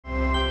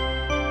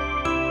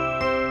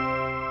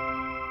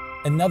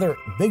Another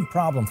big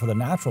problem for the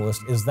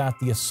naturalist is that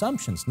the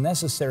assumptions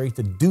necessary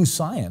to do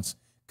science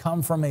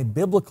come from a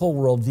biblical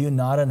worldview,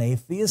 not an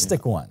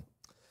atheistic one.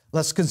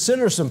 Let's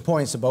consider some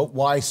points about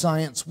why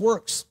science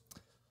works.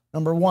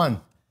 Number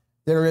one,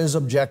 there is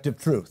objective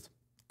truth,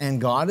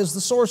 and God is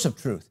the source of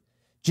truth.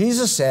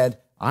 Jesus said,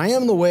 "I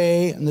am the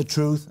way and the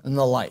truth and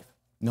the life.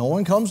 No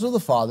one comes to the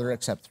Father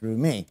except through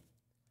me."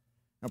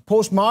 Now,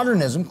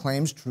 postmodernism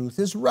claims truth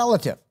is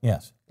relative.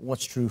 Yes.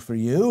 What's true for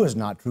you is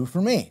not true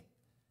for me.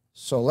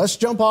 So let's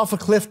jump off a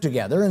cliff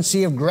together and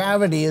see if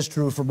gravity is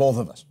true for both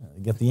of us.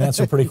 Get the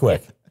answer pretty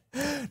quick.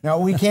 Now,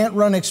 we can't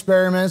run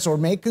experiments or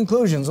make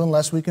conclusions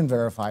unless we can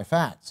verify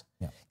facts.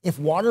 Yeah. If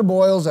water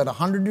boils at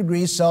 100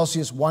 degrees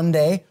Celsius one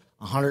day,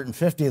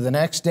 150 the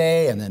next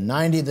day, and then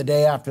 90 the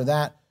day after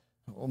that,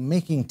 well,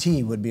 making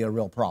tea would be a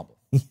real problem.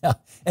 Yeah,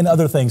 and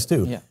other things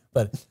too. Yeah.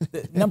 But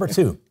number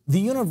two, the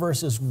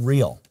universe is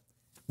real,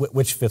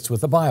 which fits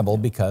with the Bible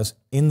because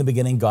in the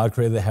beginning God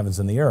created the heavens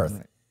and the earth.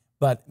 Right.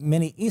 But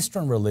many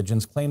Eastern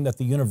religions claim that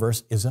the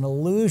universe is an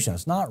illusion.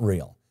 It's not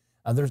real.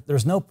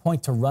 There's no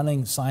point to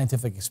running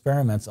scientific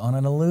experiments on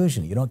an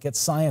illusion. You don't get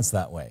science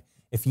that way.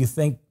 If you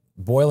think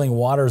boiling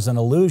water is an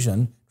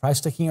illusion, try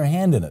sticking your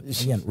hand in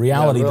it. Again,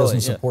 reality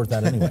doesn't support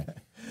that anyway.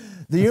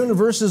 The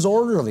universe is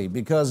orderly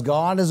because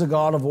God is a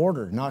God of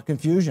order, not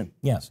confusion.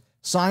 Yes.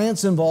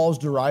 Science involves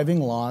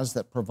deriving laws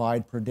that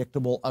provide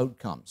predictable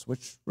outcomes,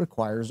 which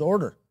requires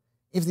order.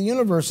 If the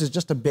universe is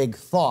just a big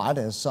thought,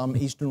 as some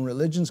Eastern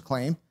religions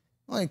claim,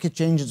 well, it could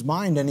change its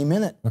mind any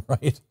minute.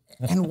 Right.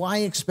 And why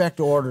expect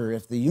order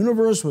if the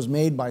universe was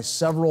made by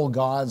several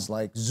gods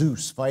like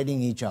Zeus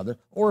fighting each other,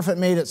 or if it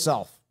made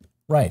itself?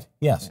 Right,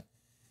 yes. Yeah.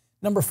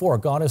 Number four,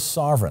 God is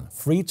sovereign,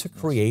 free to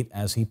create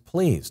as he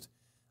pleased.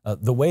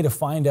 The way to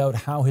find out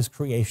how his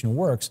creation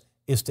works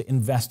is to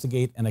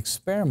investigate and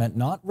experiment,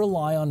 not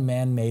rely on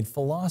man-made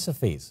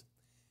philosophies.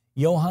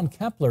 Johann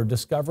Kepler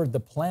discovered the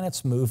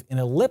planets move in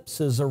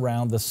ellipses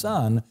around the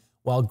sun,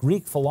 while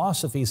Greek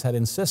philosophies had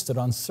insisted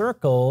on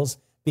circles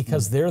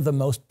because they're the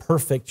most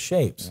perfect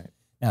shapes. Right.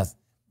 Now,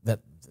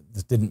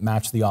 this didn't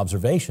match the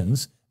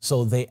observations,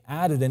 so they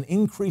added an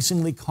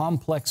increasingly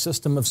complex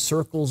system of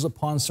circles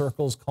upon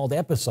circles called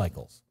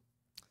epicycles.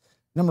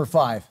 Number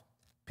five,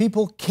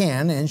 people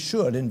can and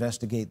should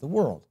investigate the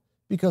world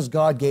because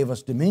God gave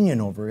us dominion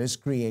over his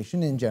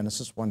creation in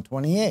Genesis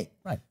 1:28,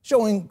 right,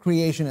 showing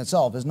creation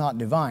itself is not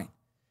divine.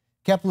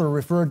 Kepler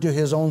referred to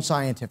his own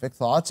scientific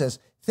thoughts as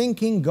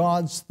thinking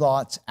God's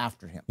thoughts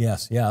after him.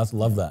 Yes, yeah, I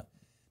love that.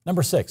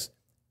 Number six,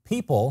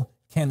 people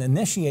can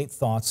initiate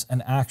thoughts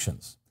and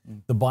actions.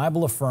 The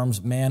Bible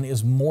affirms man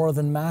is more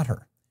than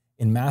matter.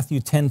 In Matthew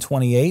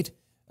 10:28,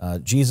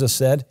 Jesus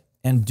said,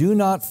 "And do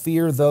not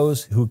fear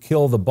those who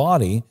kill the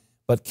body,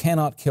 but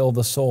cannot kill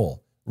the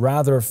soul.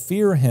 Rather,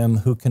 fear him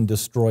who can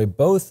destroy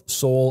both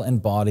soul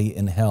and body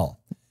in hell."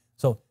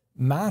 So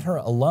matter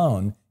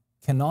alone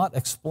cannot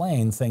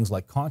explain things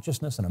like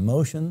consciousness and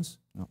emotions.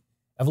 No.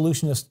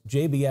 Evolutionist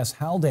J.B.S.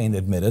 Haldane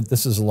admitted,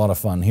 this is a lot of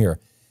fun here,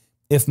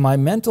 "If my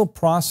mental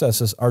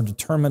processes are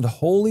determined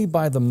wholly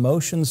by the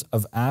motions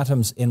of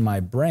atoms in my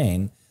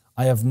brain,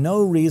 I have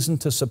no reason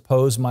to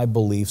suppose my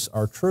beliefs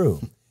are true.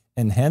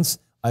 And hence,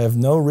 I have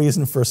no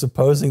reason for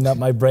supposing that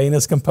my brain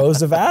is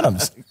composed of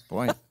atoms." Good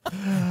point.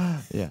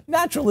 Yeah.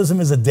 Naturalism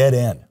is a dead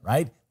end,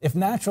 right? If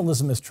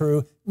naturalism is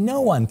true,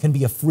 no one can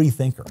be a free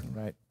thinker.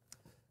 Right.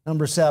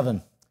 Number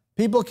seven,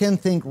 people can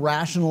think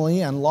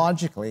rationally and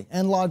logic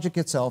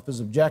itself is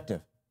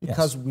objective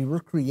because we were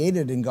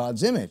created in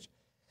God's image.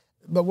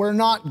 But we're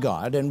not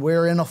God, and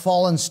we're in a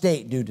fallen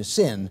state due to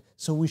sin,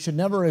 so we should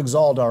never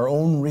exalt our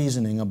own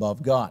reasoning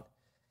above God.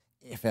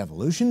 If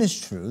evolution is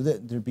true,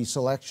 that there'd be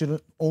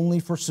selection only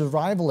for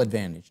survival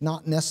advantage,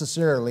 not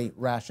necessarily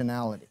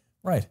rationality.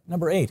 Right.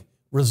 Number eight,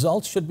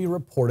 results should be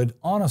reported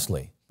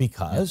honestly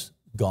because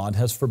God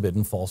has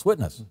forbidden false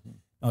witness.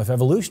 Now, if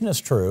evolution is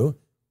true,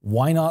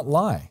 why not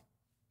lie?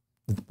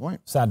 Good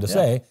point. Sad to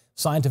say,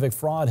 scientific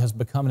fraud has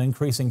become an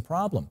increasing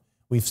problem.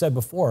 We've said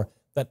before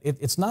that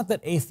it's not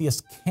that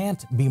atheists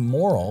can't be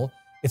moral,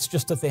 it's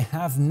just that they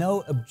have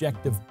no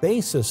objective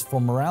basis for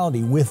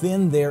morality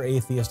within their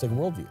atheistic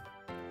worldview.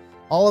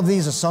 All of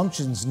these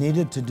assumptions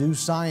needed to do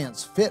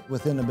science fit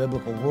within a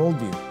biblical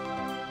worldview.